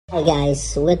Hi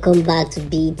guys, welcome back to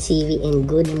BTV and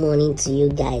good morning to you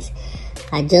guys.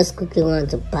 I just quickly want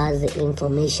to pass the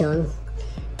information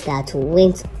that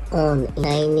went on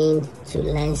in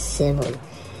July 7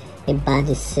 about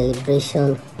the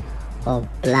celebration of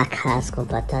Blackaxe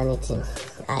confraternity.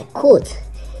 I quote,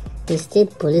 the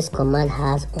State Police Command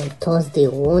has on Thursday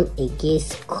warned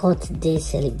against Court Day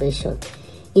celebration,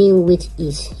 in which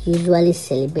is usually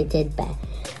celebrated by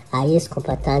highest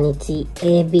confraternity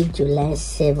every July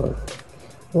 7,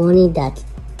 warning that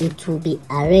it will be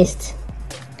arrest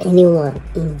anyone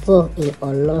involved in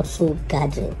unlawful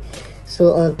gathering.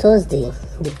 So on Thursday,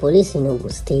 the police in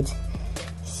Osun State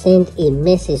sent a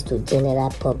message to general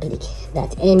public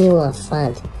that anyone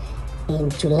found in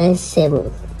July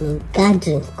 7 in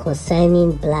gathering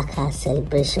concerning Blackaxe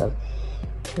celebration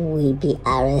will be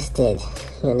arrested.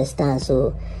 You understand?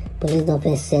 So police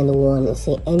don't send warning,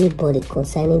 say anybody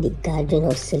concerning the gathering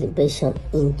of celebration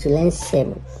in July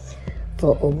 7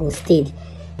 for Osun State,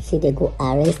 say they go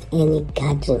arrest any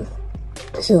gathering.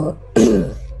 So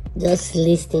just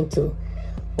listening to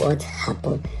what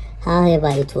happened. However,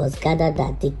 it was gathered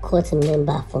that the court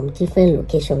member from different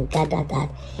locations gathered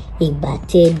at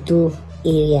Igbatedo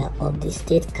area of the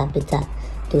state capital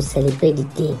to celebrate the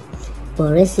day.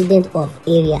 But residents of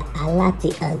area alert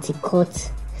the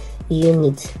anti-court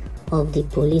unit of the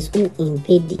police who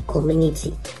invade the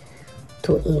community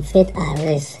to effect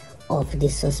arrest of the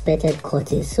suspected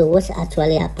courtiers. So what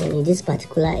actually happened in this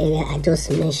particular area I just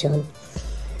mentioned,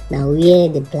 now where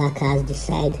the Blackaxe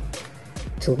decide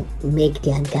to make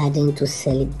their gathering to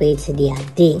celebrate their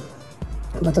day,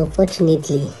 but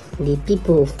unfortunately the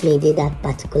people who made it that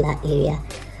particular area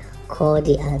called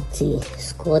the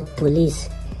anti-squad police,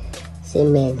 say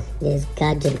man, there's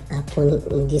gathering happening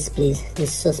in this place. The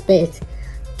suspect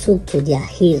took to their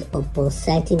heels upon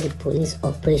sighting the police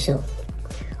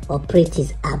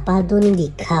operatives abandoning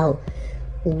the cow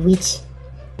which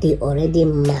they already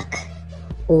mark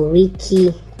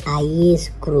Oriki Aye's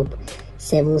group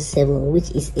 77, which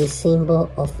is a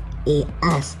symbol of a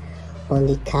ass on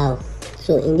the cow.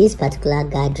 So in this particular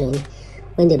gathering,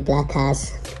 when the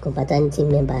Blackaxe confraternity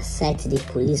members sight the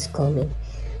police coming,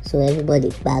 so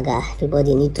everybody bagger,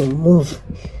 everybody need to move.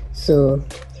 So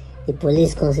the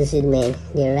police consisted men,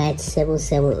 they write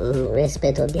 77 in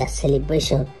respect of their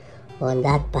celebration on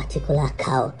that particular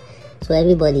cow. So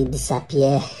everybody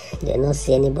disappear, they don't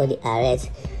see anybody arrest.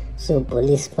 So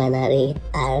police finally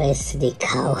arrest the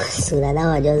cow. So that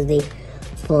was just the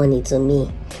funny to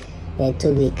me. They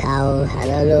took the cow, I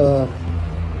don't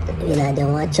know, they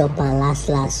want chop and last.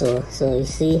 So you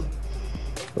see,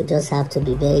 we just have to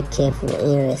be very careful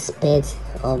in respect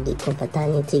of the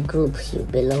confraternity group you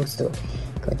belong to,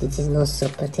 because it is not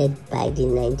supported by the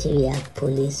Nigeria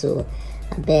police. So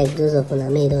I beg those of you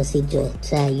may don't see joy,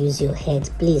 try use your head,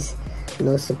 please.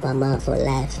 No Superman for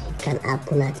life. It can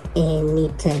happen at any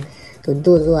time. To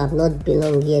those who have not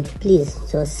belonged yet, please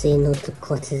just say no to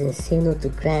courtesy, say no to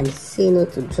crime, say no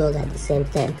to drugs at the same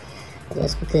time. I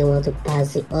just quickly want to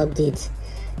pass the update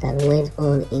that went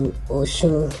on in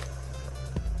Osun